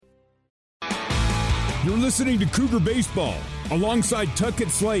You're listening to Cougar Baseball. Alongside Tuckett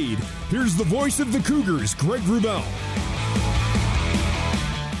Slade, here's the voice of the Cougars, Greg Wrubell.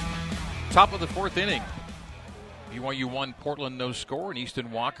 Top of the fourth inning. BYU won, Portland no score, and Easton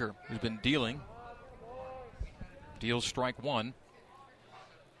Walker, who's been dealing, deals strike one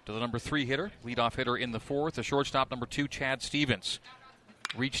to the number 3 hitter, leadoff hitter in the fourth, the shortstop number 2, Chad Stevens.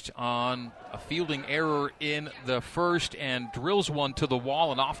 Reached on a fielding error in the first and drills one to the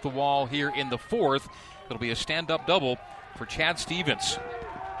wall and off the wall here in the fourth. It'll be a stand-up double for Chad Stevens.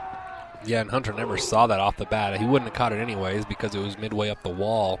 Yeah, and Hunter never saw that off the bat. He wouldn't have caught it anyways because it was midway up the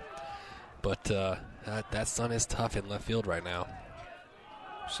wall. But that sun is tough in left field right now.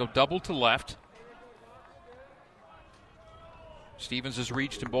 So double to left. Stevens has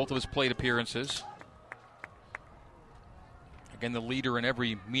reached in both of his plate appearances. Again, the leader in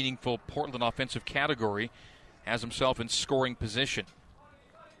every meaningful Portland offensive category has himself in scoring position.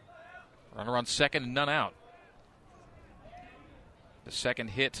 Runner on second and none out. The second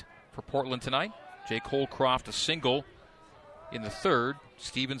hit for Portland tonight. Jake Holcroft a single in the third.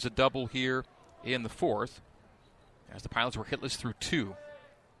 Stevens a double here in the fourth, as the Pilots were hitless through 2.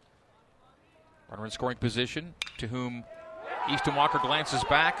 Runner in scoring position, to whom Easton Walker glances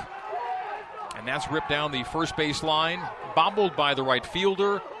back. And that's ripped down the first base line, bobbled by the right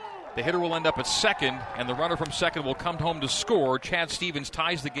fielder. The hitter will end up at second, and the runner from second will come home to score. Chad Stevens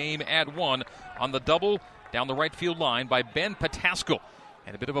ties the game at 1 on the double down the right field line by Ben Pataskal.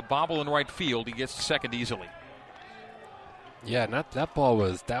 And a bit of a bobble in right field. He gets to second easily. Yeah, that ball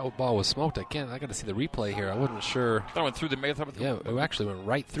was smoked. I got to see the replay here. I wasn't sure. That went through the middle. Yeah, it actually went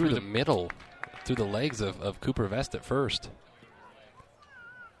right through the middle, through the legs of Cooper Vest at first.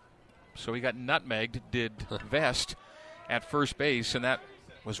 So he got nutmegged, did Vest at first base, and that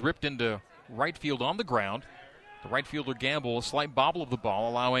was ripped into right field on the ground. The right fielder Gamble, a slight bobble of the ball,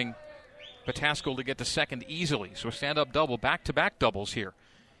 allowing Pataskal to get to second easily. So a stand-up double, back-to-back doubles here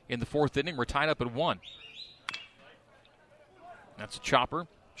in the fourth inning. We're tied up at 1. That's a chopper.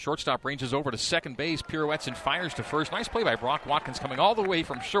 Shortstop ranges over to second base, pirouettes and fires to first. Nice play by Brock Watkins coming all the way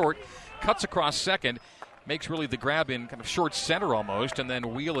from short, cuts across second, makes really the grab in kind of short center almost, and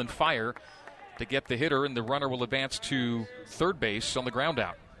then wheel and fire to get the hitter, and the runner will advance to third base on the ground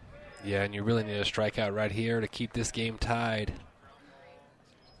out. Yeah, and you really need a strikeout right here to keep this game tied.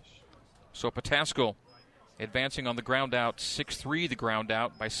 So Pataskal advancing on the ground out, 6-3 the ground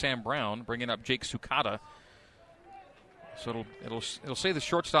out by Sam Brown, bringing up Jake Sukata. So it'll say the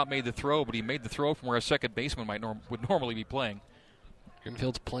shortstop made the throw, but he made the throw from where a second baseman would normally be playing.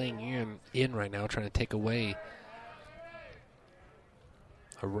 Greenfield's playing in right now, trying to take away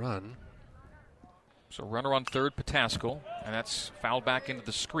a run. So runner on third, Pataskal, and that's fouled back into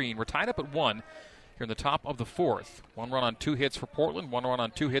the screen. We're tied up at 1 here in the top of the fourth. 1 run on 2 hits for Portland, 1 run on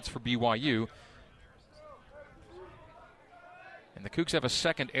 2 hits for BYU. And the Cougs have a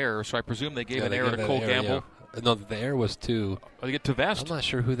second error, so I presume they gave an error to Cole Gamble. Yeah. No, the error was to... Oh, they get to Vest? I'm not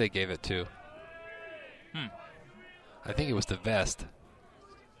sure who they gave it to. I think it was to Vest.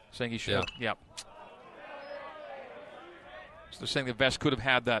 Saying he should. Yeah. So they're saying that Vest could have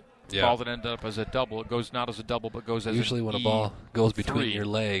had that ball that ended up as a double. It goes not as a double, but goes as usually an when E3. a ball goes between your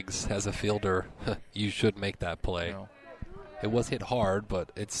legs as a fielder, you should make that play. No. It was hit hard,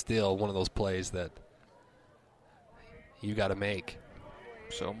 but it's still one of those plays that you got to make.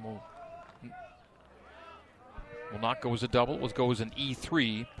 So will not go as a double. Will go as an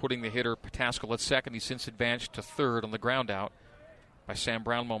E3, putting the hitter Pataskal at second. He's since advanced to third on the ground out by Sam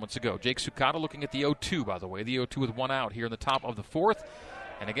Brown moments ago. Jake Sukata looking at the 0-2, by the way. The 0-2 with 1 out here in the top of the fourth.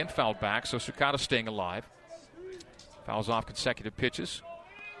 And again fouled back, so Sukata staying alive. Fouls off consecutive pitches.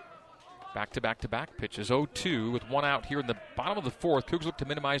 Back-to-back-to-back pitches. 0-2 with 1 out here in the bottom of the fourth. Cougs look to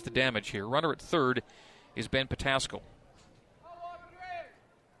minimize the damage here. Runner at third is Ben Pataskal.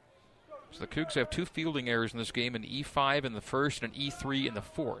 So the Cougs have 2 fielding errors in this game, an E5 in the first and an E3 in the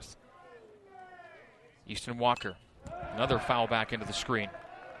fourth. Easton Walker, another foul back into the screen.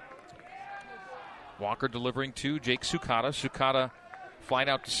 Walker delivering to Jake Sukata. Sukata flying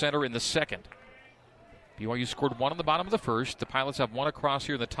out to center in the second. BYU scored 1 in the bottom of the first. The Pilots have 1 across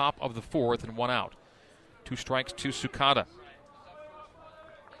here in the top of the fourth and 1 out. 2 strikes to Sukata.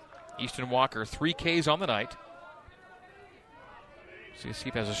 Easton Walker, 3 Ks on the night. See if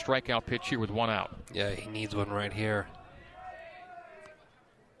he has a strikeout pitch here with 1 out. Yeah, he needs one right here.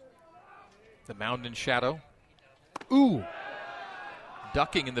 The mound in shadow. Ooh!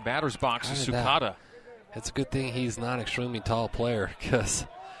 Ducking in the batter's box is Sukata. It's a good thing he's not an extremely tall player, because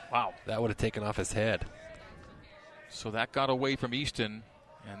that would have taken off his head. So that got away from Easton,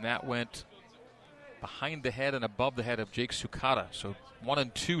 and that went behind the head and above the head of Jake Sukata. So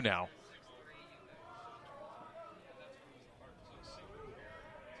 1-2 now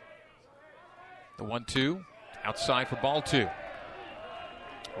The 1-2. Outside for ball 2.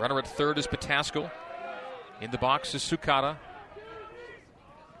 Runner at third is Pataskal. In the box is Sukata.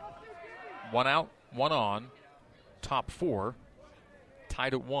 1 out, 1 on. Top 4.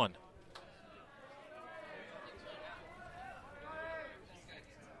 Tied at 1.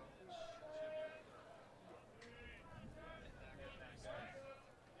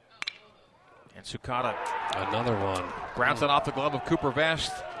 And Sukata. Another one. Grounds that off the glove of Cooper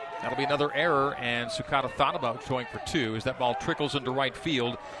Vest. That'll be another error, and Sukata thought about going for 2 as that ball trickles into right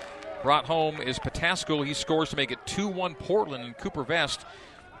field. Brought home is Pataskal. He scores to make it 2-1 Portland, and Cooper Vest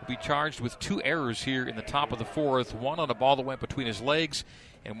will be charged with 2 errors here in the top of the 4th. One on a ball that went between his legs,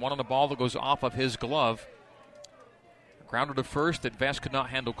 and one on a ball that goes off of his glove. Grounded to first that Vest could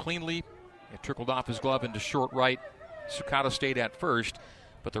not handle cleanly. It trickled off his glove into short right. Sukata stayed at first,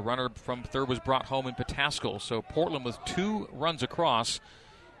 but the runner from third was brought home in Pataskal. So Portland with 2 runs across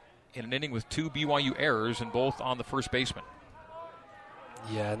in an inning with 2 BYU errors, and both on the first baseman.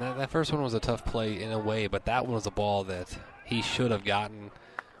 Yeah, and that first one was a tough play in a way, but that one was a ball that he should have gotten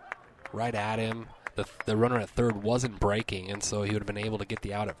right at him. The runner at third wasn't breaking, and so he would have been able to get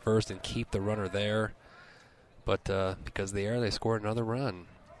the out at first and keep the runner there. But because of the error, they scored another run.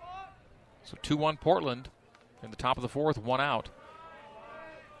 So 2-1 Portland in the top of the 4th, 1 out.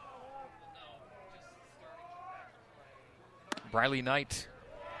 Briley Knight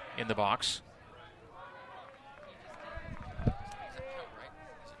in the box.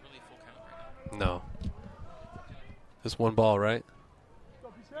 No. Just 1 ball, right?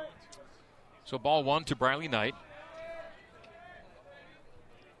 So ball 1 to Briley Knight.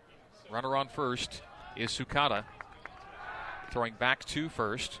 Runner on first is Sukata. Throwing back to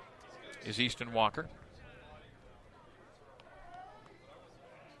first is Easton Walker.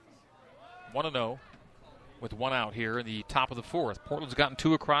 1-0 with 1 out here in the top of the 4th. Portland's gotten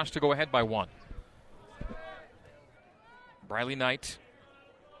 2 across to go ahead by 1. Briley Knight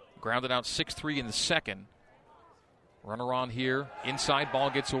grounded out 6-3 in the 2nd. Runner on here. Inside ball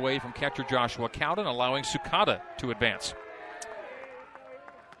gets away from catcher Joshua Cowden, allowing Sukata to advance.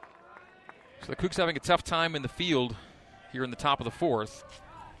 So the Cougs having a tough time in the field here in the top of the 4th,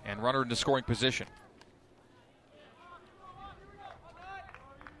 and runner into scoring position.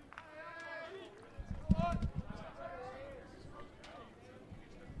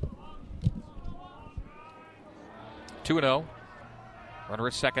 Two 2-0. Runner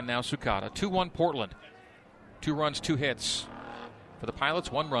at second now, Sukata. 2-1 Portland. 2 runs, 2 hits for the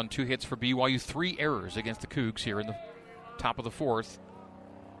Pilots. 1 run, 2 hits for BYU. 3 errors against the Cougs here in the top of the 4th.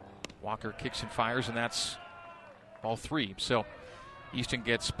 Walker kicks and fires, and that's all 3. So Easton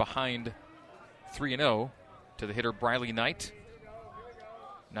gets behind 3-0 to the hitter Briley Knight.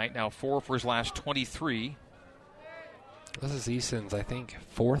 Knight now 4 for his last 23. This is Easton's, I think,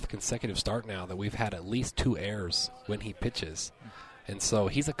 4th consecutive start now that we've had at least 2 errors when he pitches. And so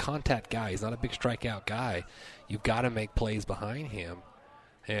he's a contact guy. He's not a big strikeout guy. You've got to make plays behind him.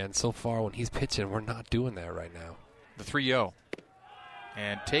 And so far when he's pitching, we're not doing that right now. The 3-0.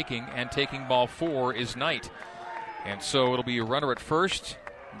 And taking ball 4 is Knight. And so it'll be a runner at first.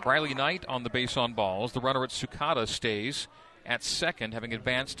 Briley Knight on the base on balls. The runner at Sukata stays at second, having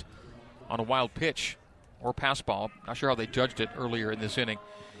advanced on a wild pitch or pass ball. Not sure how they judged it earlier in this inning.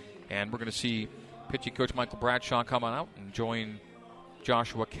 And we're going to see pitching coach Michael Bradshaw come on out and join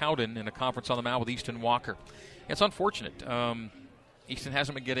Joshua Cowden in a conference on the mound with Easton Walker. It's unfortunate. Easton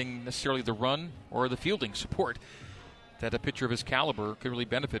hasn't been getting necessarily the run or the fielding support that a pitcher of his caliber could really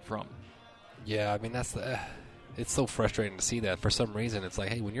benefit from. Yeah, I mean, that's it's so frustrating to see that. For some reason, it's like,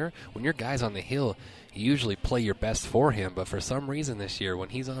 hey, when your guy's on the hill, you usually play your best for him. But for some reason this year, when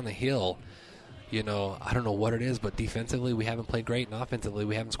he's on the hill, you know, I don't know what it is, but defensively we haven't played great, and offensively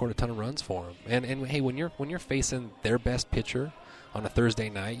we haven't scored a ton of runs for him. And hey, when you're facing their best pitcher on a Thursday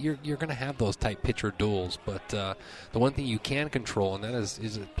night, you're going to have those type pitcher duels. But the one thing you can control, and that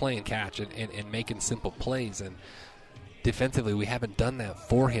is playing catch and making simple plays. And defensively, we haven't done that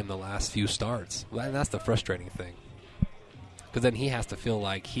for him the last few starts. That's the frustrating thing. Because then he has to feel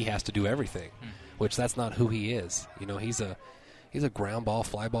like he has to do everything, which that's not who he is. You know, he's a ground ball,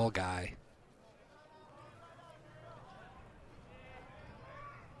 fly ball guy.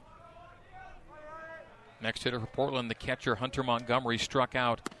 Next hitter for Portland, the catcher Hunter Montgomery, struck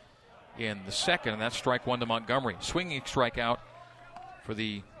out in the 2nd, and that's strike 1 to Montgomery. Swinging strikeout for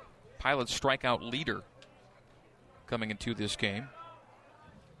the Pilots' strikeout leader coming into this game.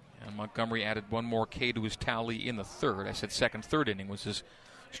 And Montgomery added 1 more K to his tally in the 3rd. I said third inning was his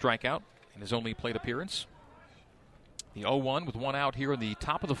strikeout in his only plate appearance. The 0-1 with 1 out here in the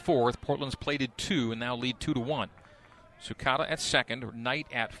top of the 4th. Portland's plated 2 and now lead 2-1. Sukata at second, Knight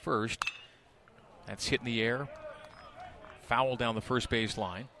at first. That's hit in the air. Foul down the first base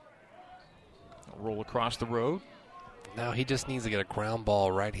line. A roll across the road. Now he just needs to get a ground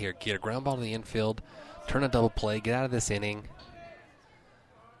ball right here. Get a ground ball to the infield, turn a double play, get out of this inning.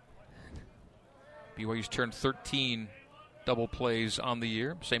 BYU's turned 13 double plays on the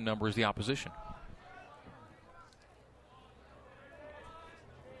year, same number as the opposition.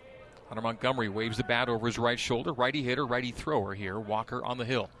 Hunter Montgomery waves the bat over his right shoulder. Righty hitter, righty thrower here. Walker on the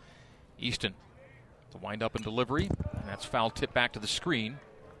hill. Easton, the wind up and delivery, and that's foul tip back to the screen.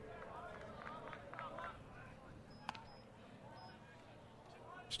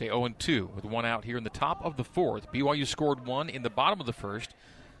 Stay 0-2 with one out here in the top of the fourth. BYU scored one in the bottom of the first.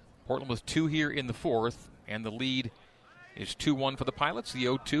 Portland with two here in the fourth, and the lead is 2-1 for the Pilots. The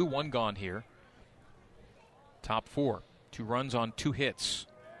 0-2, one gone here. Top four, 2 runs on 2 hits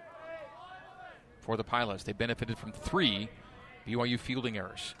for the Pilots. They benefited from 3 BYU fielding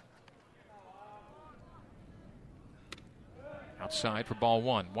errors. Outside for ball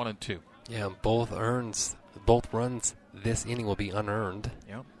 1, 1-2. Yeah, both runs this inning will be unearned.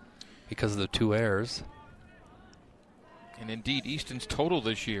 Yep. Because of the 2 errors. And indeed, Easton's total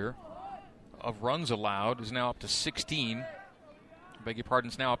this year of runs allowed is now up to 16. I beg your pardon,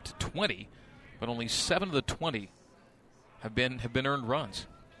 it's now up to 20, but only 7 of the 20 have been earned runs.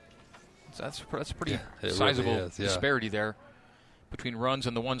 So that's a pretty sizable really is, disparity there between runs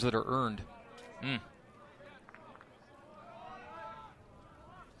and the ones that are earned.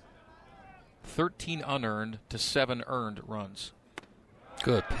 13 unearned to 7 earned runs.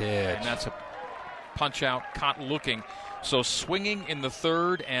 Good pitch. And that's a punch out, caught looking. So swinging in the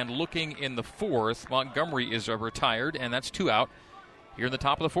third and looking in the fourth. Montgomery is retired, and that's 2 out here in the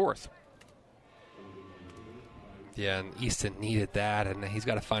top of the fourth. Yeah, and Easton needed that, and he's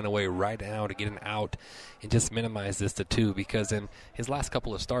got to find a way right now to get an out and just minimize this to 2, because in his last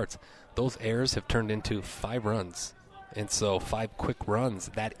couple of starts, those errors have turned into 5 runs. And so 5 quick runs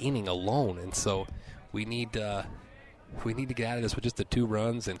that inning alone. And so we need to get out of this with just the 2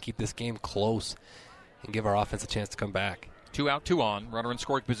 runs and keep this game close and give our offense a chance to come back. 2 out, 2 on. Runner in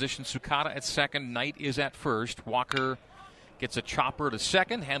scoring position. Sukata at second. Knight is at first. Walker gets a chopper to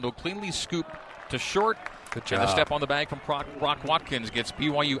second. Handled cleanly. Scoop to short. Good job. And a step on the bag from Brock Watkins gets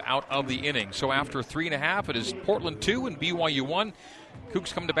BYU out of the inning. So after 3.5, it is Portland 2 and BYU 1.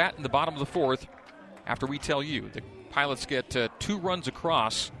 Cougs come to bat in the bottom of the fourth after we tell you the Pilots get 2 runs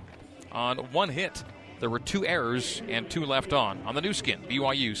across on 1 hit. There were 2 errors and 2 left on the new skin,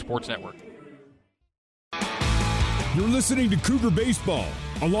 BYU Sports Network. You're listening to Cougar Baseball.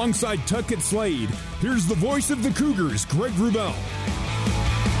 Alongside Tuckett Slade, here's the voice of the Cougars, Greg Wrubell.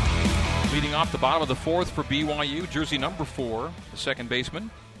 Leading off the bottom of the fourth for BYU, jersey number 4, the second baseman,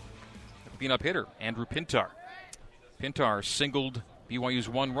 the cleanup hitter, Andrew Pintar. Pintar singled BYU's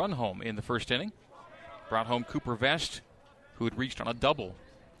 1-run home in the first inning. Brought home Cooper Vest, who had reached on a double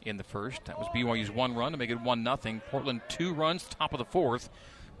in the first. That was BYU's 1 run to make it 1-0. Portland 2 runs, top of the fourth.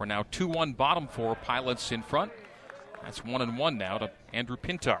 We're now 2-1 bottom 4, Pilots in front. That's 1-1 now to Andrew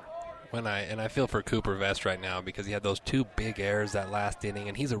Pintar. I feel for Cooper Vest right now because he had those 2 big errors that last inning,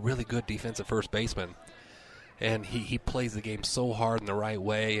 and he's a really good defensive first baseman. And he plays the game so hard in the right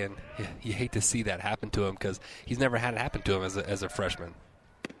way, and you hate to see that happen to him because he's never had it happen to him as a freshman.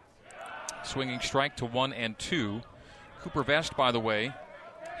 Swinging strike to 1-2. Cooper Vest, by the way,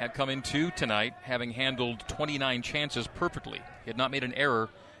 had come into tonight having handled 29 chances perfectly. He had not made an error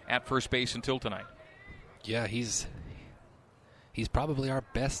at first base until tonight. Yeah, he's probably our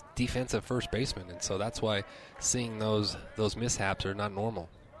best defensive first baseman, and so that's why seeing those mishaps are not normal.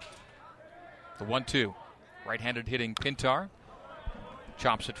 The 1-2. Right-handed hitting Pintar.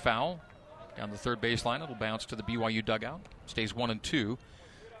 Chops it foul. Down the third baseline. It'll bounce to the BYU dugout. Stays 1-2.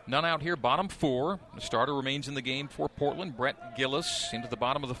 None out here, bottom 4. The starter remains in the game for Portland. Brett Gillis into the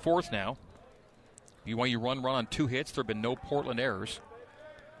bottom of the fourth now. BYU run on 2 hits. There have been no Portland errors.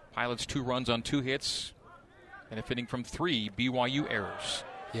 Pilots 2 runs on 2 hits. Benefiting from 3 BYU errors.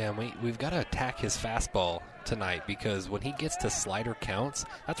 Yeah, we've got to attack his fastball tonight because when he gets to slider counts,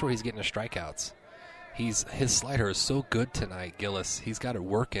 that's where he's getting his strikeouts. His slider is so good tonight, Gillis. He's got it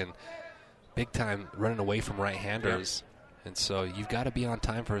working big time, running away from right-handers. Yep. And so you've got to be on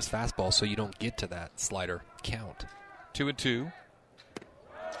time for his fastball so you don't get to that slider count. 2-2.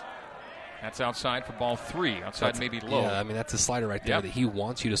 That's outside for ball 3. Outside maybe low. Yeah, I mean, that's a slider right there that he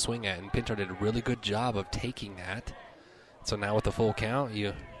wants you to swing at. And Pintar did a really good job of taking that. So now with the full count,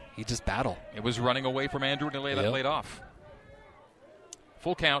 you just battle. It was running away from Andrew and he laid off.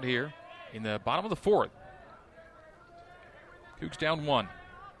 Full count here in the bottom of the fourth. Cougs down 1.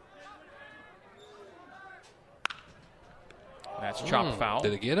 That's chopped foul.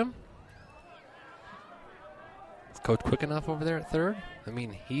 Did it get him? Coach quick enough over there at third? I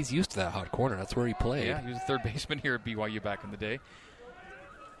mean, he's used to that hot corner. That's where he played. Yeah, he was a third baseman here at BYU back in the day.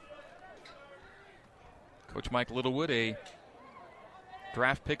 Coach Mike Littlewood, a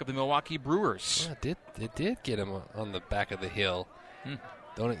draft pick of the Milwaukee Brewers. Yeah, it did get him on the back of the hill.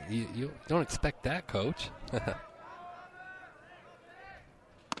 You don't expect that, Coach.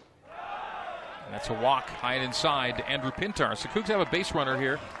 That's a walk high and inside to Andrew Pintar. So Cougs have a base runner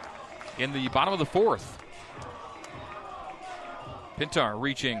here in the bottom of the fourth. Pintar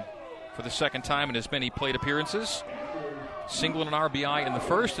reaching for the second time in as many plate appearances. Single and an RBI in the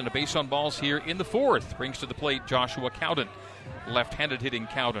first and a base on balls here in the fourth. Brings to the plate Joshua Cowden. Left-handed hitting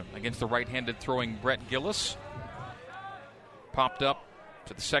Cowden against the right-handed throwing Brett Gillis. Popped up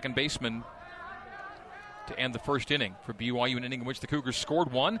to the second baseman to end the first inning for BYU, an inning in which the Cougars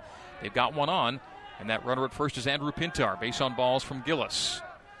scored one. They've got one on, and that runner at first is Andrew Pintar. Base on balls from Gillis.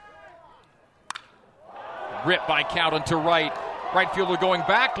 Ripped by Cowden to right. Right fielder going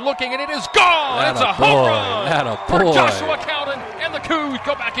back, looking, and it is gone! It's a home run for Joshua Cowden, and the Cougs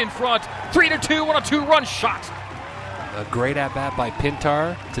go back in front. 3-2 on a two-run shot. A great at-bat by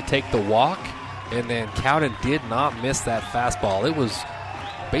Pintar to take the walk, and then Cowden did not miss that fastball. It was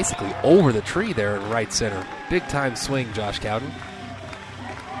basically over the tree there in right center. Big-time swing, Josh Cowden.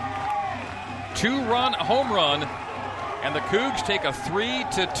 Two-run home run, and the Cougs take a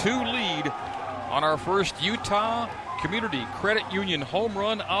 3-2 lead on our first Utah Community Credit Union home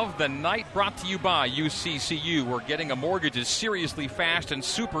run of the night, brought to you by UCCU, where getting a mortgage is seriously fast and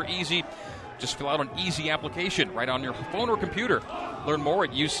super easy. Just fill out an easy application right on your phone or computer. Learn more at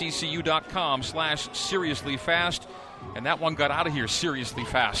uccu.com/seriouslyfast. And that one got out of here seriously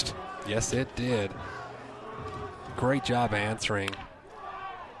fast. Yes, it did. Great job answering.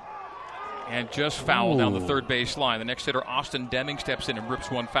 And just foul down the third base line. The next hitter, Austin Deming, steps in and rips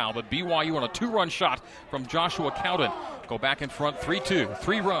one foul. But BYU on a two-run shot from Joshua Cowden. Go back in front 3-2.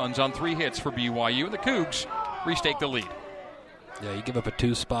 3 runs on 3 hits for BYU. And the Cougs restake the lead. Yeah, you give up a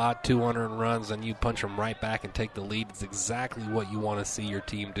 2-spot, 2 unearned runs, and you punch them right back and take the lead. It's exactly what you want to see your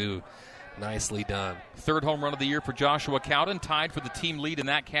team do. Nicely done. Third home run of the year for Joshua Cowden. Tied for the team lead in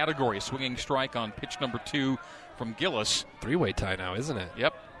that category. A swinging strike on pitch number 2 from Gillis. 3-way tie now, isn't it?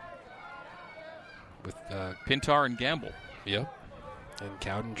 Yep. With Pintar and Gamble. Yep. And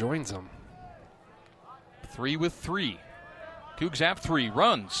Cowden joins them. 3-3. Cougs have 3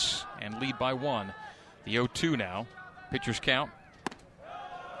 runs and lead by 1. The 0-2 now. Pitcher's count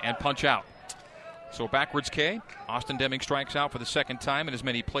and punch out. So backwards K. Austin Deming strikes out for the second time in as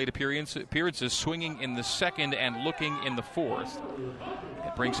many plate appearances, swinging in the second and looking in the fourth.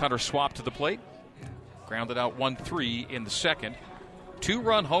 It brings Hunter Swap to the plate. Grounded out 1-3 in the second.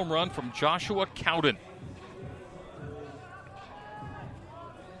 2-run home run from Joshua Cowden.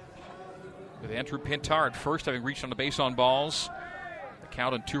 With Andrew Pintar at first, having reached on the base on balls. The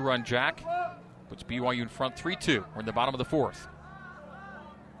Cowden 2-run jack puts BYU in front 3-2. We're in the bottom of the fourth.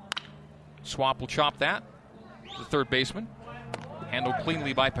 Swap will chop that. The third baseman. Handled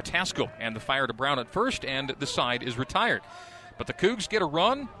cleanly by Pataskal. And the fire to Brown at first, and the side is retired. But the Cougs get a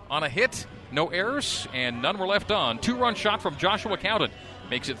run on a hit, no errors, and none were left on. 2-run shot from Joshua Cowden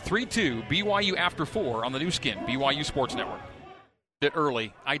makes it 3-2, BYU after 4 on the new skin, BYU Sports Network. Did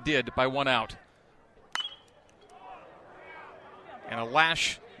early. I did by 1 out. And a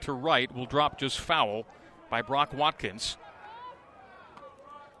lash to right will drop just foul by Brock Watkins.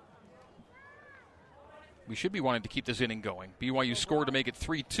 We should be wanting to keep this inning going. BYU scored to make it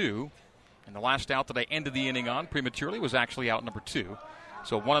 3-2. And the last out that I ended the inning on prematurely was actually out number 2.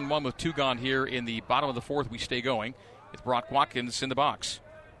 So 1-1 with 2 gone here in the bottom of the fourth. We stay going with Brock Watkins in the box.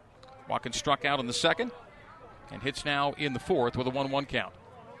 Watkins struck out in the second and hits now in the fourth with a 1-1 count.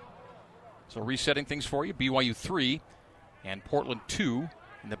 So resetting things for you, BYU 3 and Portland 2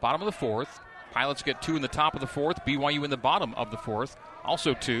 in the bottom of the fourth. Pilots get 2 in the top of the fourth. BYU in the bottom of the fourth.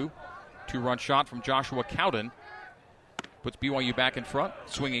 Also 2. 2-run shot from Joshua Cowden puts BYU back in front.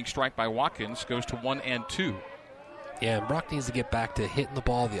 Swinging strike by Watkins goes to 1-2. Yeah, and Brock needs to get back to hitting the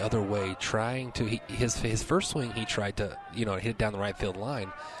ball the other way. Trying to his first swing, he tried to hit it down the right field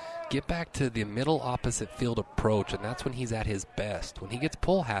line. Get back to the middle opposite field approach, and that's when he's at his best. When he gets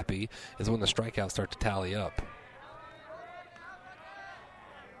pull happy is when the strikeouts start to tally up.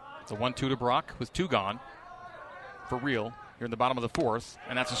 It's a 1-2 to Brock with 2 gone for real here in the bottom of the fourth,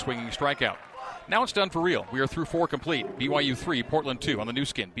 and that's a swinging strikeout. Now it's done for real. We are through 4 complete. BYU 3, Portland 2 on the new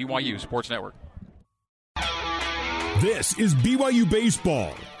skin, BYU Sports Network. This is BYU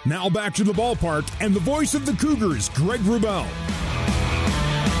Baseball. Now back to the ballpark and the voice of the Cougars, Greg Wrubell.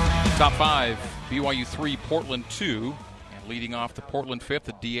 Top 5, BYU 3, Portland 2. And leading off the Portland 5th,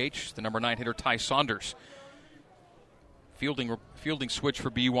 the DH, the number 9 hitter, Ty Saunders. Fielding switch for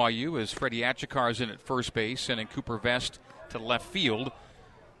BYU as Freddie Achikar is in at first base, and in Cooper Vest to left field.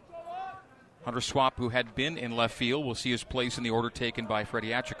 Hunter Swap, who had been in left field, will see his place in the order taken by Freddie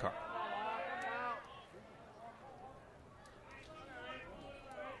Achikar.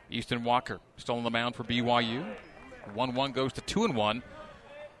 Easton Walker still on the mound for BYU. 1-1 goes to 2-1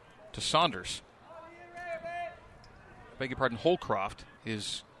 to Saunders. Beg your pardon, Holcroft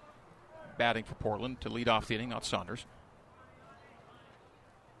is batting for Portland to lead off the inning, not Saunders.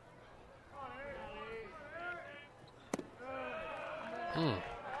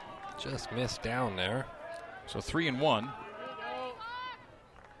 Just missed down there. So 3-1.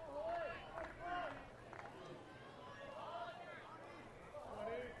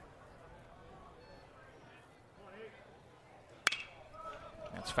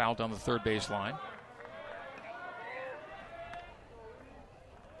 That's fouled down the third base line.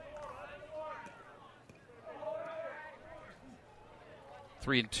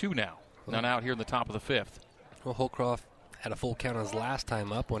 Three and two now. None out here in the top of the fifth. Well, Holcroft had a full count his last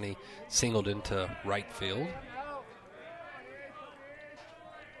time up when he singled into right field.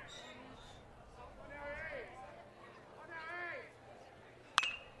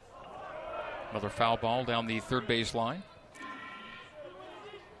 Another foul ball down the third base line.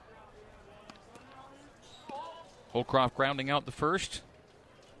 Holcroft grounding out the first.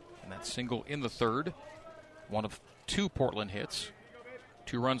 And that single in the third. One of two Portland hits.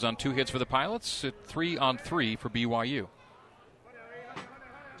 2 runs on 2 hits for the Pilots. 3 on 3 for BYU.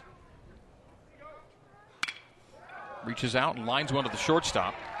 Reaches out and lines one to the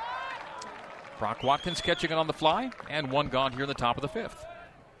shortstop. Brock Watkins catching it on the fly. And one gone here in the top of the fifth.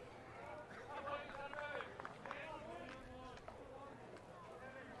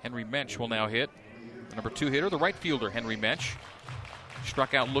 Henry Mensch will now hit. The number 2 hitter, the right fielder, Henry Mensch.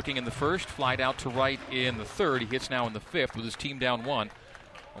 Struck out looking in the first, flied out to right in the third. He hits now in the fifth with his team down 1.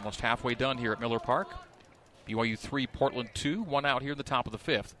 Almost halfway done here at Miller Park. BYU 3, Portland 2. 1 out here in the top of the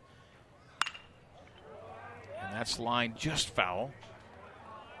fifth. And that's line just foul.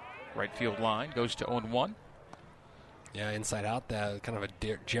 Right field line goes to 0-1. Yeah, inside out, that kind of a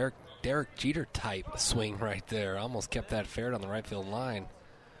Derek Jeter type swing right there. Almost kept that fair on the right field line.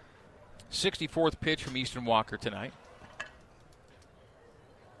 64th pitch from Easton Walker tonight.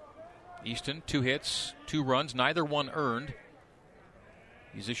 Easton, 2 hits, 2 runs, neither one earned.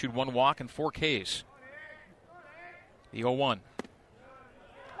 He's issued 1 walk and 4 Ks. The 0-1.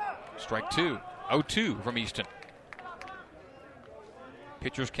 Strike 2. 0-2 from Easton.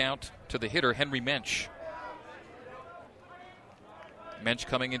 Pitcher's count to the hitter, Henry Mensch. Mensch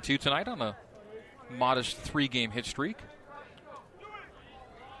coming into tonight on a modest 3-game hit streak.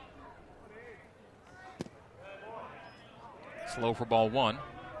 Slow for ball 1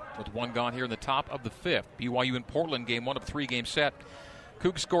 with 1 gone here in the top of the fifth. BYU in Portland, game 1 of 3-game set.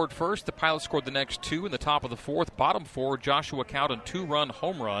 Cougs scored first. The Pilots scored the next 2 in the top of the fourth. Bottom 4, Joshua Cowden 2-run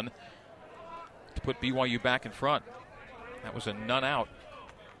home run to put BYU back in front. That was a none-out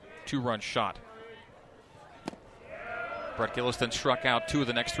 2-run shot. Brett Gillis then struck out 2 of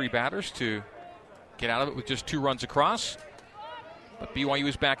the next 3 batters to get out of it with just 2 runs across. But BYU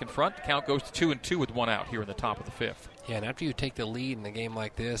is back in front. The count goes to 2-2 with 1 out here in the top of the fifth. Yeah, and after you take the lead in a game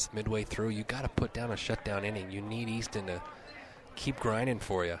like this, midway through, you got to put down a shutdown inning. You need Easton to keep grinding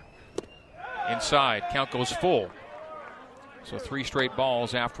for you. Inside, count goes full. So 3 straight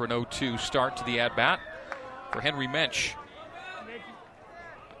balls after an 0-2 start to the at-bat for Henry Mensch.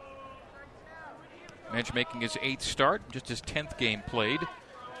 Mensch making his 8th start, just his 10th game played.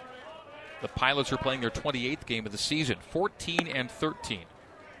 The Pilots are playing their 28th game of the season, 14-13,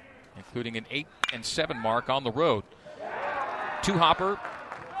 including an 8-7 mark on the road. 2-hopper.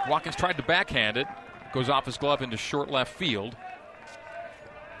 Watkins tried to backhand it. Goes off his glove into short left field.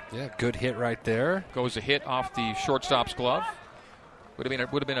 Yeah, good hit right there. Goes a hit off the shortstop's glove. Would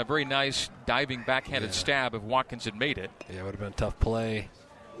have been a very nice diving backhanded stab if Watkins had made it. Yeah, it would have been a tough play.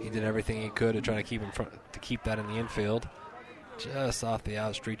 He did everything he could to try to keep that in the infield. Just off the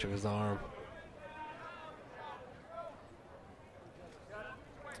outstretch of his arm.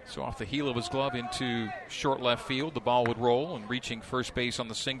 So off the heel of his glove into short left field, the ball would roll, and reaching first base on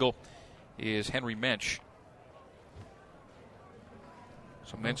the single is Henry Mensch.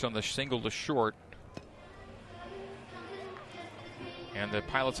 So Mensch on the single to short. And the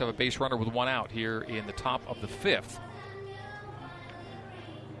Pilots have a base runner with 1 out here in the top of the fifth.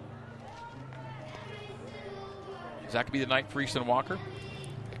 Is that going to be the night for Easton Walker?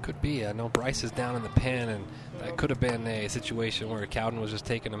 It could be. I know Bryce is down in the pen, and that could have been a situation where Cowden was just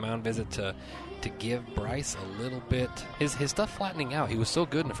taking a mound visit to give Bryce a little bit. His stuff flattening out. He was so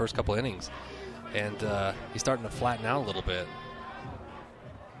good in the first couple innings. and he's starting to flatten out a little bit.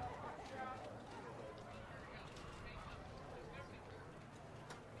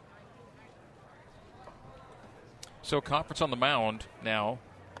 So conference on the mound now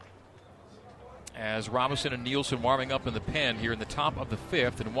as Robinson and Nielsen warming up in the pen here in the top of the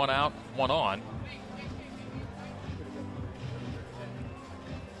 5th, and 1 out, 1 on.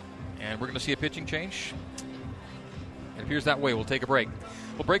 And we're going to see a pitching change. It appears that way. We'll take a break.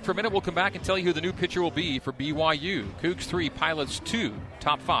 We'll break for a minute. We'll come back and tell you who the new pitcher will be for BYU. Cougs 3, Pilots 2,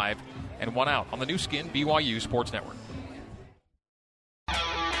 top 5, and 1 out on the new skin BYU Sports Network.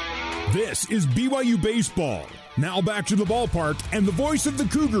 This is BYU Baseball. Now back to the ballpark and the voice of the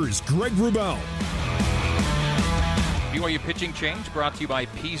Cougars, Greg Wrubell. BYU pitching change brought to you by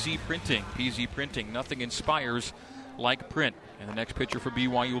PZ Printing. PZ Printing, nothing inspires like print. And the next pitcher for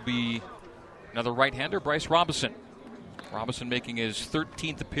BYU will be another right-hander, Bryce Robinson. Robinson making his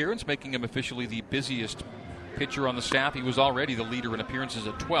 13th appearance, making him officially the busiest pitcher on the staff. He was already the leader in appearances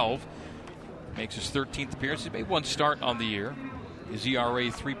at 12. Makes his 13th appearance. He made 1 start on the year. His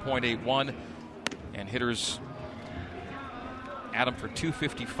ERA 3.81, and hitters at him for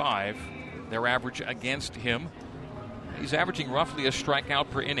 255. Their average against him. He's averaging roughly a strikeout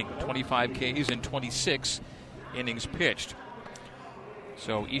per inning, 25 Ks in 26 innings pitched.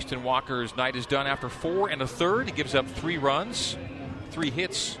 So Easton Walker's night is done after 4 1/3. He gives up 3 runs, 3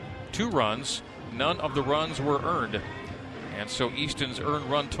 hits, 2 runs. None of the runs were earned. And so Easton's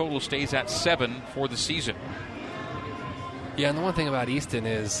earned run total stays at 7 for the season. Yeah, and the one thing about Easton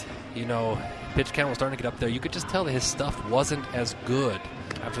is, pitch count was starting to get up there. You could just tell that his stuff wasn't as good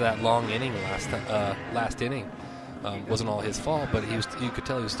after that long inning last inning. Wasn't all his fault, but you could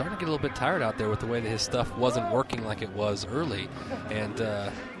tell he was starting to get a little bit tired out there with the way that his stuff wasn't working like it was early. And,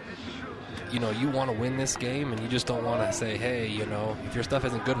 you want to win this game, and you just don't want to say, hey, if your stuff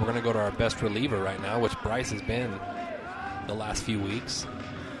isn't good, we're going to go to our best reliever right now, which Bryce has been the last few weeks.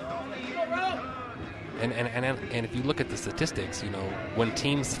 And if you look at the statistics, when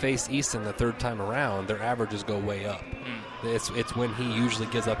teams face Easton the 3rd time around, their averages go way up. It's when he usually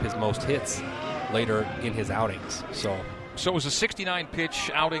gives up his most hits later in his outings. So it was a 69-pitch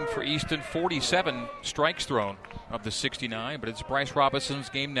outing for Easton, 47 strikes thrown of the 69, but it's Bryce Robinson's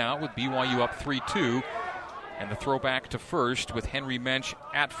game now with BYU up 3-2, and the throwback to first with Henry Mensch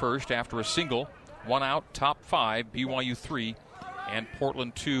at first after a single. 1 out, top 5, BYU 3, and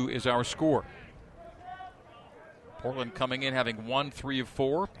Portland 2 is our score. Portland coming in having won 3 of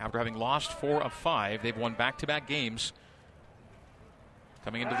 4 after having lost 4 of 5. They've won back-to-back games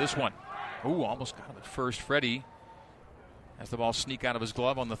coming into this one. Ooh, almost got him at first. Freddie has the ball sneak out of his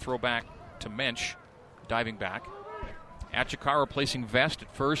glove on the throwback to Mensch, diving back. Achikara placing Vest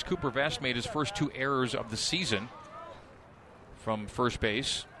at first. Cooper Vest made his first 2 errors of the season from first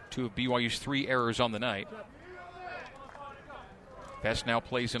base. 2 of BYU's 3 errors on the night. Vest now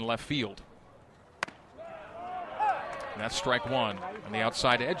plays in left field. And that's strike 1 on the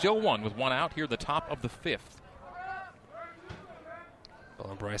outside edge. 0-1 with 1 out here at the top of the 5th.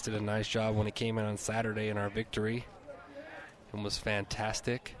 Well, Bryce did a nice job when he came in on Saturday in our victory. It was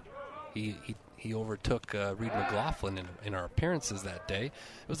fantastic. He overtook Reed McLaughlin in our appearances that day.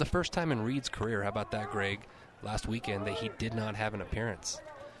 It was the first time in Reed's career, how about that, Greg, last weekend that he did not have an appearance.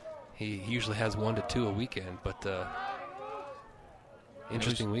 He usually has 1 to 2 a weekend, but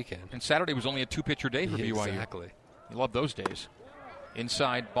interesting weekend. And Saturday was only a 2-pitcher day for BYU. Exactly. You love those days.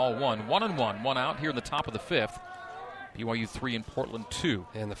 Inside, ball 1. 1-1, 1 out here in the top of the 5th. BYU 3 and Portland 2.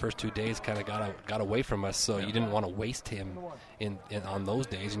 And the first 2 days kind of got away from us, so you didn't want to waste him on those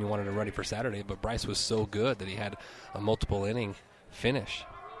days, and you wanted him ready for Saturday. But Bryce was so good that he had a multiple inning finish.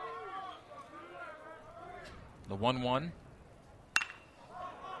 The 1-1.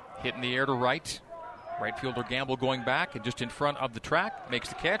 Hit in the air to right. Right fielder Gamble going back and just in front of the track. Makes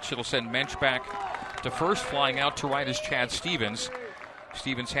the catch. It'll send Mensch back to first. Flying out to right is Chad Stevens.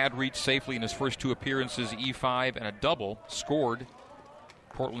 Stevens had reached safely in his first 2 appearances, E5 and a double. Scored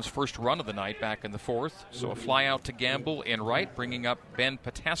Portland's first run of the night back in the 4th. So a fly out to Gamble in right, bringing up Ben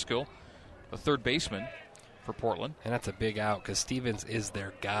Pataskil, the 3rd baseman for Portland. And that's a big out because Stevens is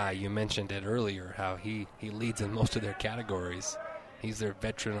their guy. You mentioned it earlier, how he leads in most of their categories. He's their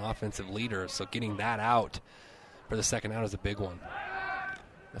veteran offensive leader, so getting that out for the 2nd out is a big one.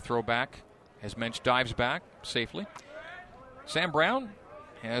 The throwback as Mensch dives back safely. Sam Brown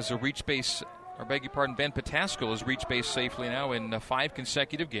has a reach base, Ben Pataskil has reached base safely now in 5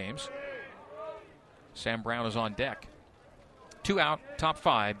 consecutive games. Sam Brown is on deck. 2 out, top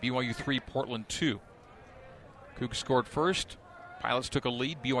 5, BYU 3, Portland 2. Cougs scored first. Pilots took a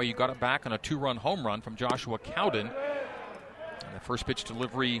lead. BYU got it back on a 2-run home run from Joshua Cowden. And the The first pitch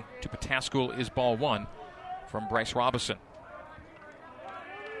delivery to Pataskul is ball one from Bryce Robison.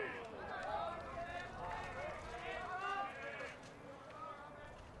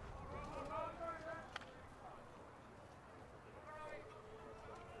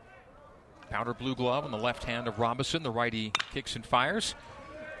 Powder blue glove on the left hand of Robison. The righty kicks and fires.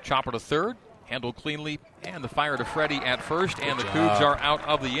 Chopper to third. Handled cleanly. And the fire to Freddie at first. And the Cougs are out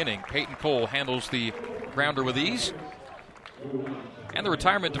of the inning. Peyton Cole handles the grounder with ease. And the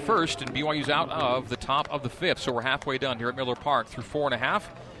retirement to first. And BYU's out of the top of the fifth. So we're halfway done here at Miller Park through 4.5.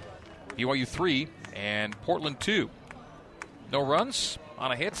 BYU 3 and Portland 2. No runs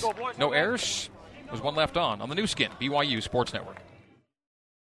on a hit. No errors. There's one left on the new skin. BYU Sports Network.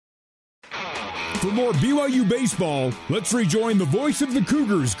 For more BYU baseball, let's rejoin the voice of the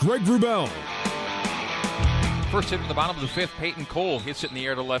Cougars, Greg Wrubell. First hit in the bottom of the fifth, Peyton Cole hits it in the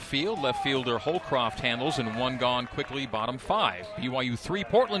air to left field. Left fielder Holcroft handles, and one gone quickly, bottom five. BYU 3,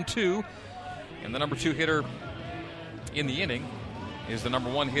 Portland 2. And the number 2 hitter in the inning is the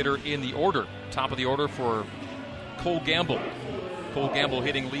number 1 hitter in the order. Top of the order for Cole Gamble. Cole Gamble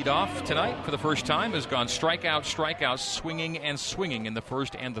hitting leadoff tonight for the first time, has gone strikeout, swinging and swinging in the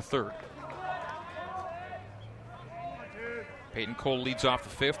first and the third. Peyton Cole leads off the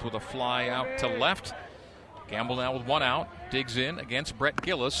fifth with a fly out to left. Gamble now with one out. Digs in against Brett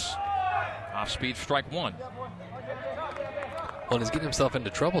Gillis. Off-speed strike one. Well, he's getting himself into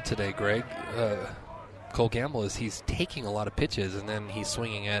trouble today, Greg. Cole Gamble he's taking a lot of pitches, and then he's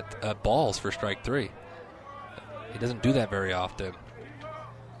swinging at balls for strike three. He doesn't do that very often.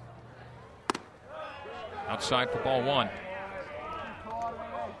 Outside for ball one.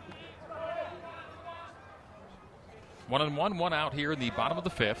 1-1, one out here in the bottom of the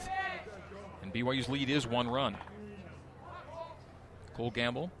fifth. And BYU's lead is 1 run. Cole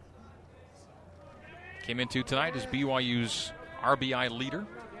Gamble came into tonight as BYU's RBI leader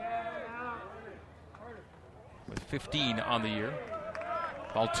with 15 on the year.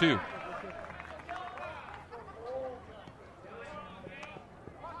 Ball 2.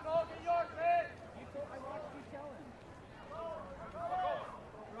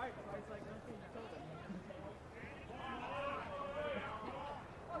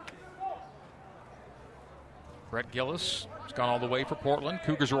 Brett Gillis has gone all the way for Portland.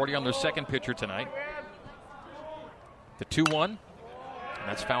 Cougars are already on their second pitcher tonight. The 2-1, and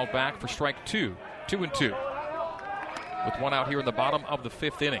that's fouled back for strike 2. 2-2. With one out here in the bottom of the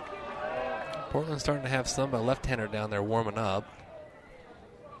fifth inning. Portland's starting to have some left-hander down there warming up.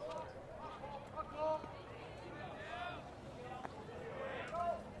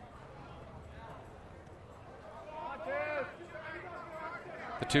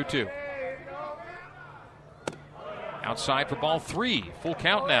 The 2-2. Outside for ball 3. Full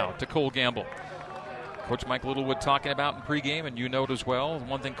count now to Cole Gamble. Coach Mike Littlewood talking about in pregame, and you know it as well.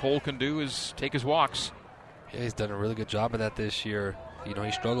 One thing Cole can do is take his walks. Yeah, he's done a really good job of that this year. You know,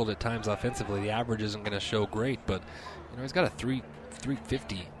 he struggled at times offensively. The average isn't going to show great, but you know he's got a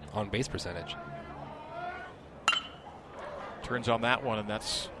 350 on base percentage. Turns on that one, and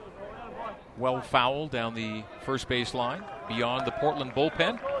that's well fouled down the first base line beyond the Portland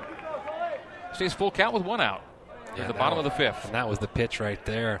bullpen. Stays full count with one out. Yeah, in the bottom of the fifth. And that was the pitch right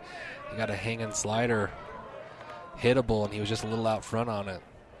there. He got a hanging slider, hittable, and he was just a little out front on it.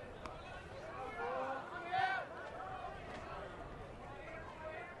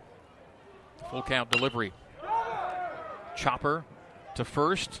 Full count delivery. Chopper to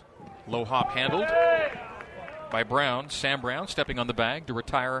first. Low hop handled by Brown. Sam Brown stepping on the bag to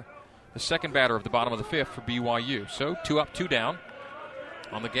retire the second batter of the bottom of the fifth for BYU. So 2 up, 2 down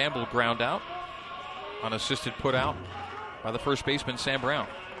on the Gamble ground out. Unassisted put out by the first baseman, Sam Brown.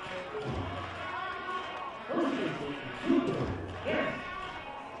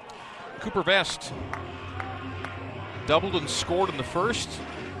 Cooper Vest doubled and scored in the first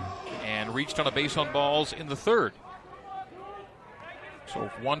and reached on a base on balls in the third. So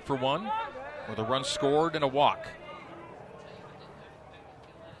 1 for 1 with a run scored and a walk.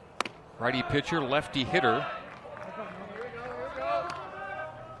 Righty pitcher, lefty hitter.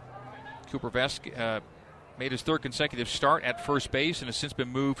 Cooper Vest made his third consecutive start at first base and has since been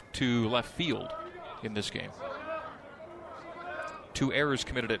moved to left field in this game. 2 errors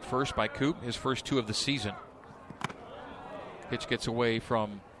committed at first by Coop, his first 2 of the season. Pitch gets away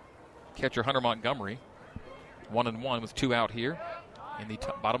from catcher Hunter Montgomery. 1-1 with 2 out here in the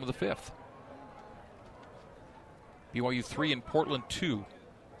bottom of the fifth. BYU 3 and Portland 2.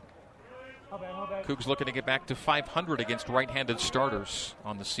 Cougs looking to get back to 500 against right-handed starters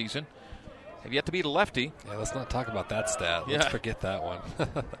on the season. Have yet to beat a lefty. Yeah, let's not talk about that stat. Let's forget that one.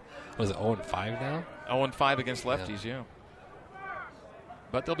 Was it 0-5 now? 0-5 against lefties, yeah.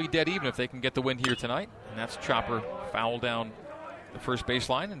 but they'll be dead even if they can get the win here tonight. And that's Chopper foul down the first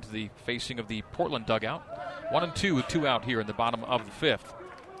baseline into the facing of the Portland dugout. 1-2 with 2 out here in the bottom of the 5th.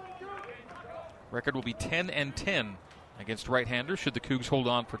 Record will be 10-10 against right-handers should the Cougs hold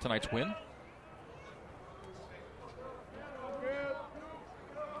on for tonight's win.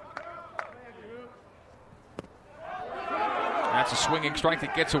 That's a swinging strike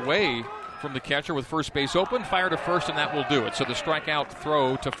that gets away from the catcher with first base open. Fire to first, and that will do it. So the strikeout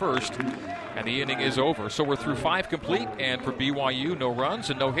throw to first, and the inning is over. So we're through 5 complete, and for BYU, no runs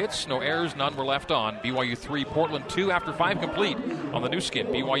and no hits, no errors, none were left on. BYU 3, Portland 2 after 5 complete on the new skin,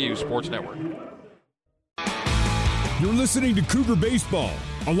 BYU Sports Network. You're listening to Cougar Baseball.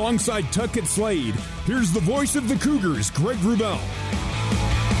 Alongside Tuckett Slade, here's the voice of the Cougars, Greg Wrubell.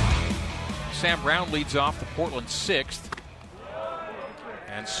 Sam Brown leads off the Portland 6th.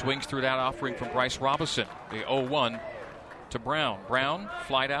 And swings through that offering from Bryce Robinson. The 0-1 to Brown. Brown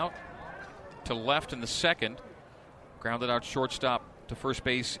flied out to left in the 2nd. Grounded out shortstop to first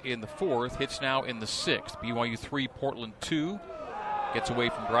base in the 4th. Hits now in the 6th. BYU 3, Portland 2. Gets away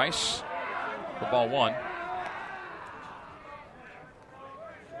from Bryce for ball 1.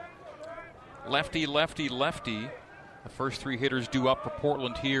 Lefty, lefty, lefty. The first 3 hitters due up for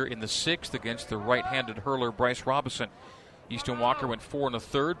Portland here in the 6th against the right-handed hurler Bryce Robinson. Easton Walker went 4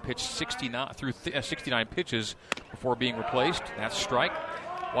 1/3, pitched 69 pitches before being replaced. That's strike.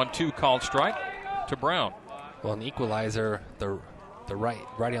 1-2 called strike to Brown. Well, an equalizer, the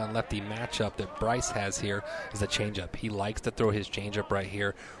righty on lefty matchup that Bryce has here is a changeup. He likes to throw his changeup right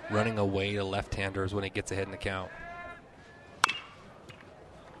here, running away to left-handers when he gets ahead in the count.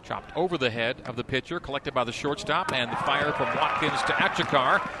 Chopped over the head of the pitcher, collected by the shortstop, and the fire from Watkins to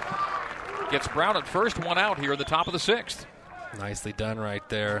Achikar gets Brown at first. 1 out here in the top of the 6th. Nicely done right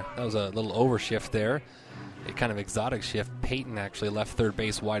there. That was a little overshift there. A kind of exotic shift. Peyton actually left third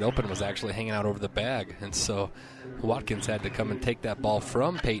base wide open, was actually hanging out over the bag. And so Watkins had to come and take that ball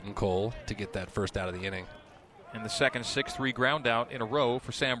from Peyton Cole to get that first out of the inning. And the second 6-3 ground out in a row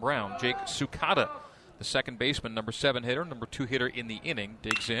for Sam Brown. Jake Sukata, the second baseman, number 7 hitter, number 2 hitter in the inning,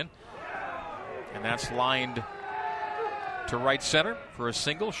 digs in. And that's lined to right center for a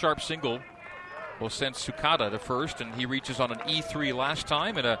single. Sharp single will send Sukata to first, and he reaches on an E3 last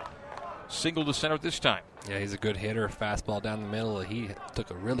time and a single to center this time. Yeah, he's a good hitter. Fastball down the middle. He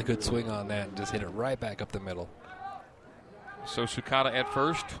took a really good swing on that and just hit it right back up the middle. So Sukata at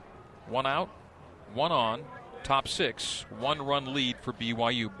first. 1 out, 1 on, top 6. 1-run lead for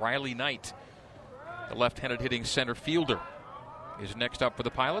BYU. Briley Knight, the left-handed hitting center fielder, is next up for the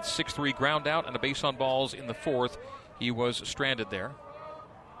Pilots. 6-3 ground out and a base on balls in the 4th. He was stranded there.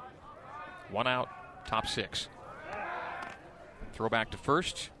 1 out, top 6. Throw back to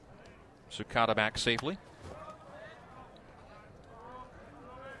first. Sukata back safely.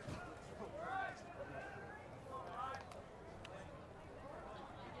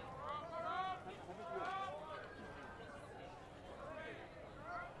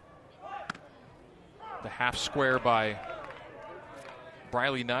 The half square by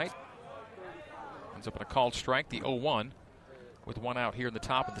Briley Knight ends up in a called strike, the 0-1. With 1 out here in the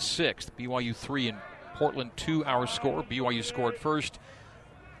top of the 6th. BYU 3 and Portland 2 our score. BYU scored first.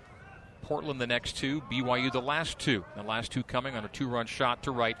 Portland the next 2. BYU the last 2. The last 2 coming on a 2-run shot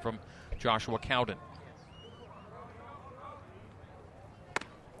to right from Joshua Cowden.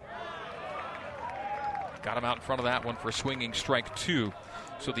 Got him out in front of that one for a swinging strike 2.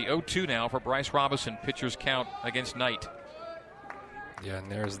 So the 0-2 now for Bryce Robinson. Pitcher's count against Knight. Yeah,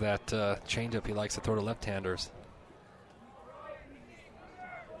 and there's that changeup he likes to throw to left-handers.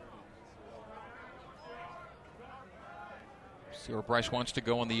 See where Bryce wants to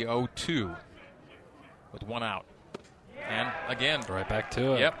go on the 0-2 with 1 out. And again. Right back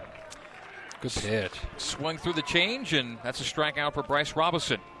to it. Yep. Good pitch. Swung through the change, and that's a strikeout for Bryce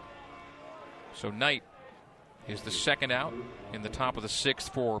Robinson. So Knight is the 2nd out in the top of the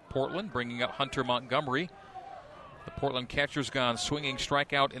 6th for Portland, bringing up Hunter Montgomery. The Portland catcher's gone swinging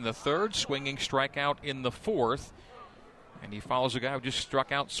strikeout in the 3rd, swinging strikeout in the 4th. And he follows a guy who just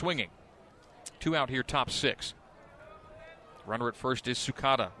struck out swinging. 2 out here, top 6. Runner at first is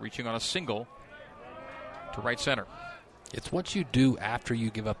Sukata, reaching on a single to right center. It's what you do after you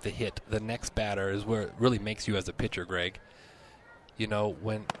give up the hit. The next batter is where it really makes you as a pitcher, Greg. You know,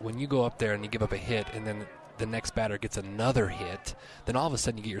 when you go up there and you give up a hit and then the next batter gets another hit, then all of a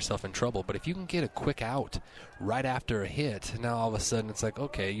sudden you get yourself in trouble. But if you can get a quick out right after a hit, now all of a sudden it's like,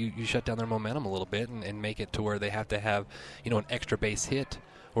 okay, you shut down their momentum a little bit and make it to where they have to have, an extra base hit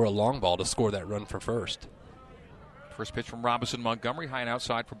or a long ball to score that run for first. First pitch from Robinson Montgomery, high and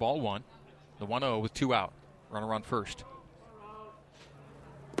outside for ball 1. The 1-0 with 2 out. Runner on first.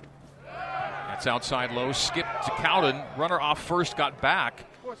 That's outside low. Skip to Cowden. Runner off first, got back.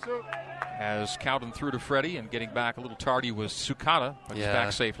 As Cowden threw to Freddie, and getting back a little tardy was Sukata, but he's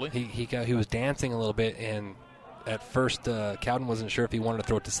back safely. He was dancing a little bit, and at first Cowden wasn't sure if he wanted to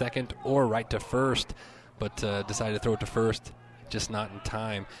throw it to second or right to first, but decided to throw it to first, just not in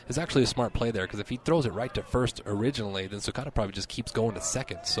time. It's actually a smart play there, because if he throws it right to first originally, then Sukata probably just keeps going to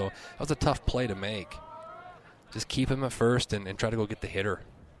second. So that was a tough play to make. Just keep him at first and try to go get the hitter.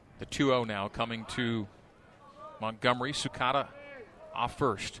 The 2-0 now coming to Montgomery. Sukata off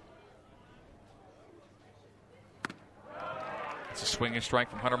first. It's a swing and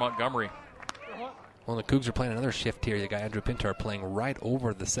strike from Hunter Montgomery. Well, the Cougs are playing another shift here. You got Andrew Pintar playing right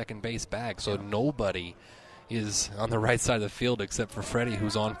over the second base bag, so nobody is on the right side of the field except for Freddie,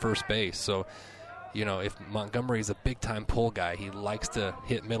 who's on first base. So, if Montgomery's a big-time pull guy, he likes to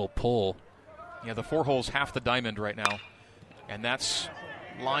hit middle pull. Yeah, the 4 hole's half the diamond right now. And that's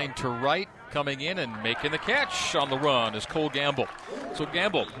line to right, coming in and making the catch on the run is Cole Gamble. So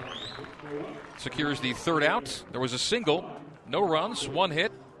Gamble secures the 3rd out. There was a single, no runs, 1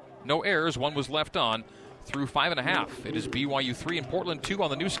 hit, no errors, 1 was left on through 5.5. It is BYU 3 and Portland 2 on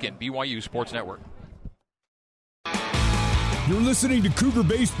the new skin, BYU Sports Network. You're listening to Cougar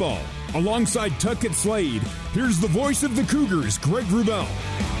Baseball. Alongside Tuckett Slade, here's the voice of the Cougars, Greg Wrubell.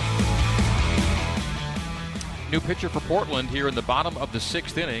 New pitcher for Portland here in the bottom of the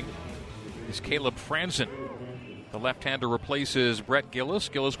 6th inning is Caleb Franzen. The left-hander replaces Brett Gillis.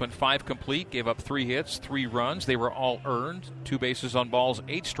 Gillis went 5 complete, gave up 3 hits, 3 runs. They were all earned. 2 bases on balls,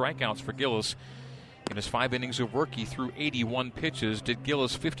 8 strikeouts for Gillis. In his 5 innings of work, he threw 81 pitches. Did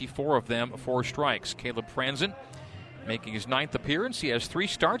Gillis 54 of them, 4 strikes. Caleb Franzen making his 9th appearance. He has 3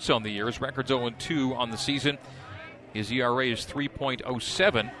 starts on the year. His record's 0-2 on the season. His ERA is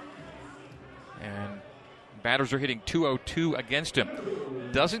 3.07. And batters are hitting .202 against him.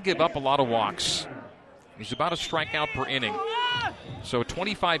 Doesn't give up a lot of walks. He's about a strikeout per inning. So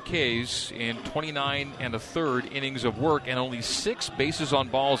 25 Ks in 29 1/3 innings of work, and only 6 bases on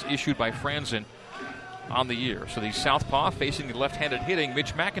balls issued by Franzen on the year. So the southpaw facing the left-handed hitting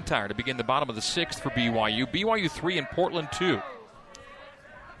Mitch McIntyre to begin the bottom of the 6th for BYU. BYU 3 and Portland 2.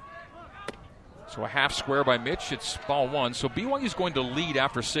 So a half square by Mitch. It's ball 1. So BYU's going to lead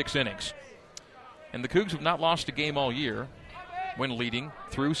after 6 innings. And the Cougs have not lost a game all year when leading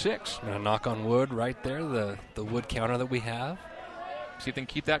through 6. I'm going to knock on wood right there, the wood counter that we have. See if they can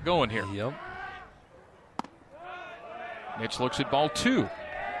keep that going here. Yep. Mitch looks at ball 2.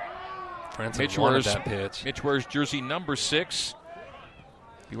 Mitch wears that pitch. Mitch wears jersey number 6.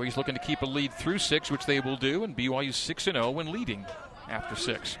 BYU's looking to keep a lead through 6, which they will do, and BYU's 6-0 when leading after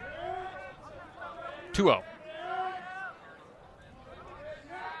 6. 2-0.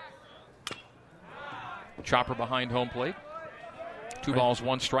 Chopper behind home plate. 2 balls,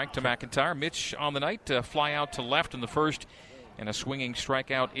 1 strike to McIntyre. Mitch on the night, fly out to left in the 1st, and a swinging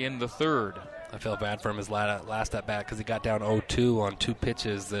strikeout in the 3rd. I felt bad for him his last at bat because he got down 0-2 on 2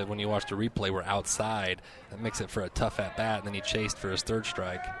 pitches that when you watch the replay were outside. That makes it for a tough at bat, and then he chased for his 3rd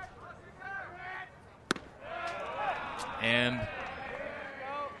strike. And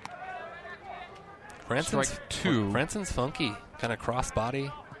strike 2. Franzen's funky, kind of cross body.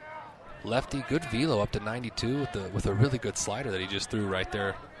 Lefty, good velo up to 92 with a really good slider that he just threw right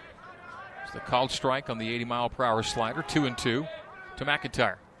there. It's the called strike on the 80-mile-per-hour slider, 2-2 to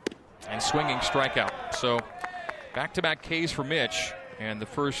McIntyre. And swinging strikeout. So back-to-back Ks for Mitch. And the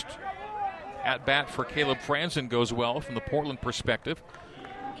first at-bat for Caleb Franzen goes well from the Portland perspective.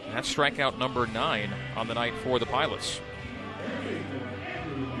 And that's strikeout number 9 on the night for the Pilots.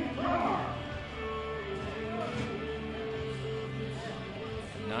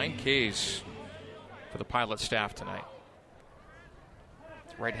 Nine Ks for the Pilot staff tonight.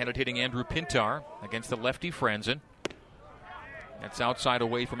 Right-handed hitting Andrew Pintar against the lefty Franzen. That's outside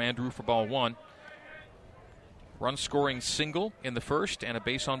away from Andrew for ball 1. Run scoring single in the 1st and a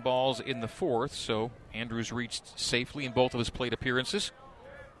base on balls in the 4th. So Andrew's reached safely in both of his plate appearances.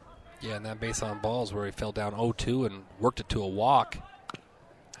 Yeah, and that base on balls where he fell down 0-2 and worked it to a walk.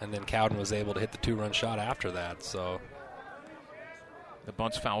 And then Cowden was able to hit the 2-run shot after that. So the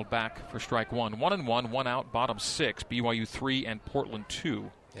bunt's fouled back for strike 1. 1-1, 1 out, bottom 6. BYU 3 and Portland 2.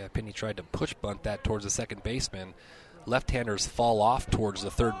 Yeah, Penny tried to push bunt that towards the second baseman. Left-handers fall off towards the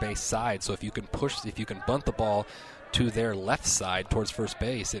 3rd base side, so if you can bunt the ball to their left side towards first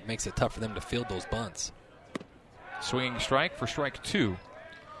base, it makes it tough for them to field those bunts. Swinging strike for strike 2.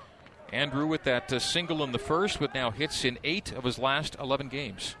 Andrew with that single in the 1st, with now hits in 8 of his last 11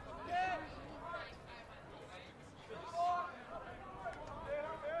 games.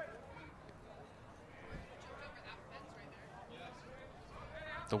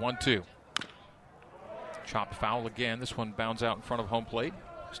 The 1-2. Chopped foul again. This one bounds out in front of home plate.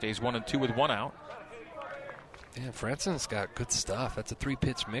 Stays 1-2 with 1 out. Yeah, Franson's got good stuff. That's a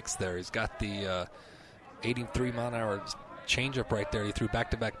 3-pitch mix there. He's got the 83-mile-an-hour changeup right there. He threw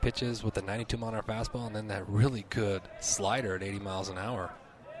back-to-back pitches with a 92-mile-an-hour fastball and then that really good slider at 80 miles an hour.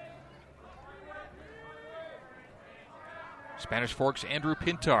 Spanish Fork's Andrew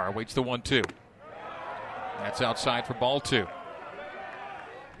Pintar waits the 1-2. That's outside for ball 2.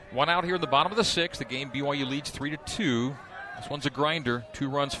 1 out here in the bottom of the 6th. The game BYU leads 3-2. This one's a grinder. 2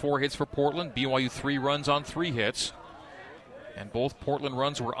 runs, 4 hits for Portland. BYU 3 runs on 3 hits. And both Portland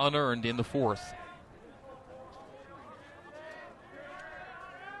runs were unearned in the 4th.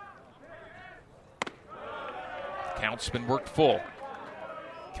 Count's been worked full.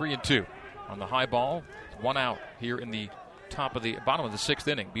 3-2 on the high ball. 1 out here in the bottom of the 6th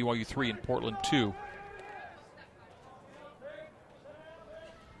inning. BYU 3 and Portland 2.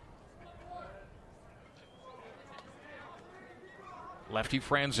 Lefty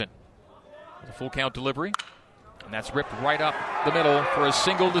Franzen with a full count delivery. And that's ripped right up the middle for a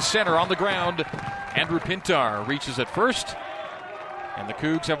single to center on the ground. Andrew Pintar reaches at first. And the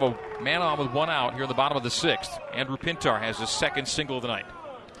Cougs have a man on with 1 out here in the bottom of the 6th. Andrew Pintar has his 2nd single of the night.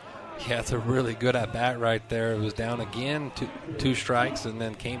 Yeah, it's a really good at-bat right there. It was down again, 2 strikes, and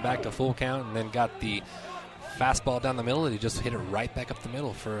then came back to full count, and then got the fastball down the middle, and he just hit it right back up the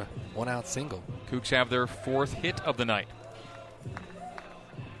middle for a 1-out single. Cougs have their 4th hit of the night.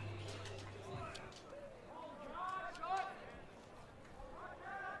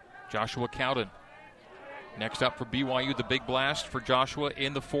 Joshua Cowden. Next up for BYU, the big blast for Joshua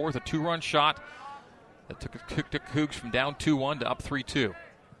in the 4th. A 2-run shot that took Cougs from down 2-1 to up 3-2.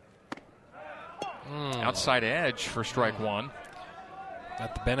 Outside edge for strike 1.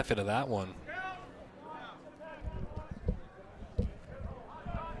 Got the benefit of that one.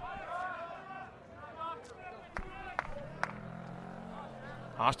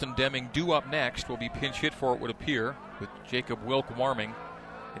 Austin Deming due up next. Will be pinch hit for, it would appear, with Jacob Wilk warming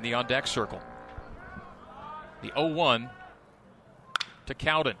in the on-deck circle. The 0-1 to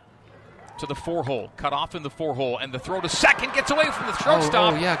Cowden. To the 4-hole. Cut off in the 4-hole. And the throw to second gets away from the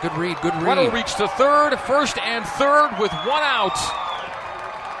shortstop. Oh, yeah, good read. Ruddle reached to third. First and third with 1 out.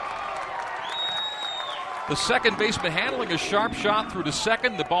 The second baseman handling a sharp shot through to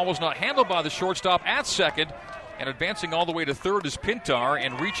second. The ball was not handled by the shortstop at second. And advancing all the way to third is Pintar.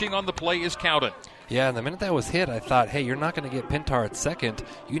 And reaching on the play is Cowden. Yeah, and the minute that was hit, I thought, hey, you're not going to get Pintar at second.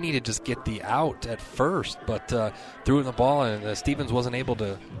 You need to just get the out at first. But threw in the ball, and Stevens wasn't able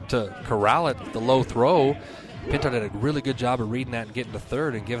to corral it, the low throw. Pintar did a really good job of reading that and getting to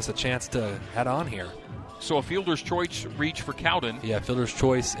third and give us a chance to head on here. So a fielder's choice reach for Cowden. Yeah, fielder's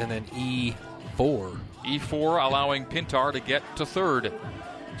choice, and then E4. E4 allowing Pintar to get to third.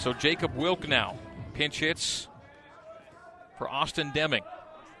 So Jacob Wilk now. Pinch hits for Austin Deming.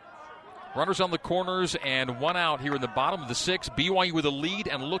 Runners on the corners and 1 out here in the bottom of the 6th. BYU with a lead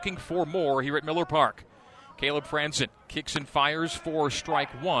and looking for more here at Miller Park. Caleb Franzen kicks and fires for strike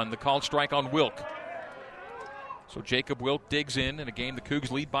 1. The called strike on Wilk. So Jacob Wilk digs in a game the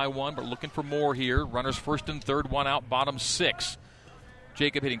Cougs lead by 1, but looking for more here. Runners first and third, 1 out, bottom 6.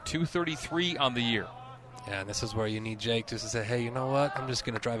 Jacob hitting .233 on the year. Yeah, and this is where you need Jake just to say, hey, you know what? I'm just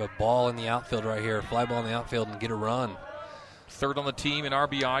going to drive a ball in the outfield right here, fly ball in the outfield, and get a run. Third on the team in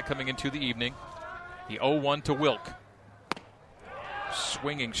RBI coming into the evening. The 0-1 to Wilk.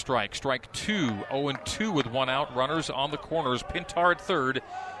 Swinging strike. Strike 2. 0-2 with 1 out. Runners on the corners. Pintar at third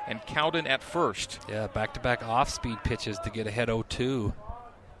and Cowden at first. Yeah, back-to-back off-speed pitches to get ahead 0-2.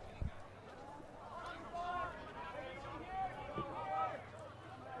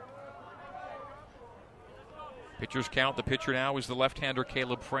 Pitchers count. The pitcher now is the left-hander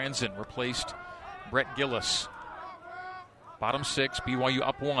Caleb Franzen. Replaced Brett Gillis. Bottom 6, BYU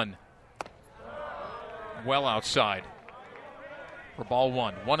up 1. Well outside for ball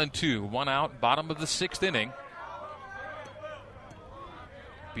 1. 1-2, 1 out, bottom of the 6th inning.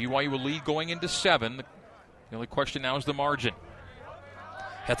 BYU will lead going into 7. The only question now is the margin.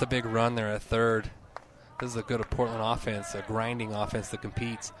 That's a big run there at third. This is a good Portland offense, a grinding offense that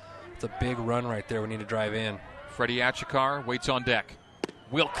competes. It's a big run right there. We need to drive in. Freddie Achikar waits on deck.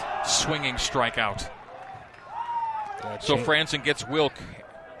 Wilk swinging strikeout. So Franzen gets Wilk,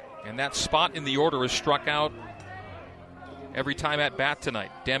 and that spot in the order is struck out every time at bat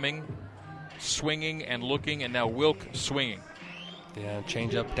tonight. Deming swinging and looking, and now Wilk swinging. Yeah,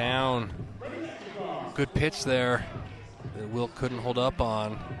 change up down. Good pitch there that Wilk couldn't hold up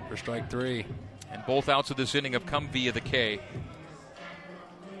on for strike 3. And both outs of this inning have come via the K.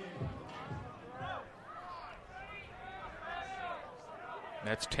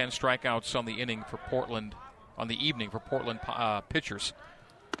 That's 10 strikeouts on the inning for Portland, on the evening for Portland pitchers.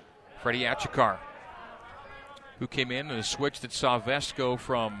 Freddie Achikar, who came in a switch that saw Vest go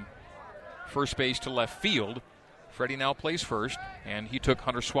from first base to left field. Freddie now plays first, and he took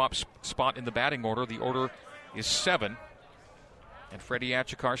Hunter Swap's spot in the batting order. The order is 7. And Freddie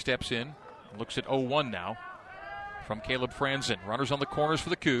Achikar steps in and looks at 0-1 now from Caleb Franzen. Runners on the corners for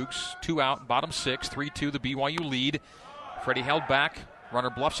the Cougs. 2 out, bottom 6, 3-2, the BYU lead. Freddie held back. Runner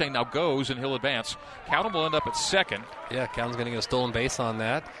Bluffsang now goes, and he'll advance. Cowden will end up at second. Yeah, Cowden's going to get a stolen base on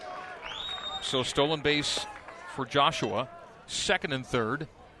that. So stolen base for Joshua. Second and third.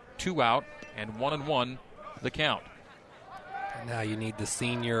 2 out, and 1-1 the count. And now you need the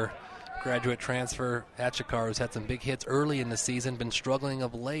senior graduate transfer Achikar, who's had some big hits early in the season, been struggling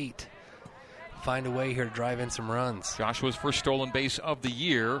of late. Find a way here to drive in some runs. Joshua's first stolen base of the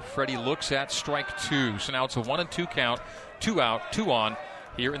year. Freddie looks at strike 2. So now it's a 1-2 count. 2 out, 2 on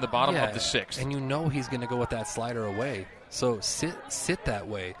here in the bottom of the 6th. And you know he's going to go with that slider away. So sit that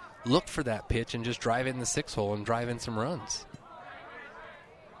way. Look for that pitch and just drive in the 6 hole and drive in some runs.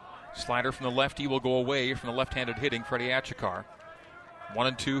 Slider from the lefty will go away from the left-handed hitting Freddie Achikar.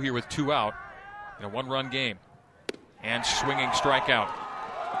 1-2 here with 2 out in a 1-run game. And swinging strikeout.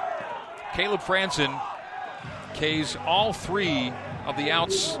 Caleb Franzen K's all 3 of the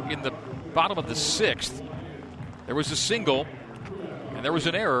outs in the bottom of the 6th. There was a single, and there was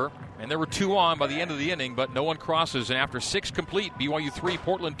an error, and there were 2 on by the end of the inning, but no one crosses. And after 6 complete, BYU 3,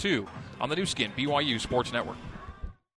 Portland 2 on the new skin, BYU Sports Network.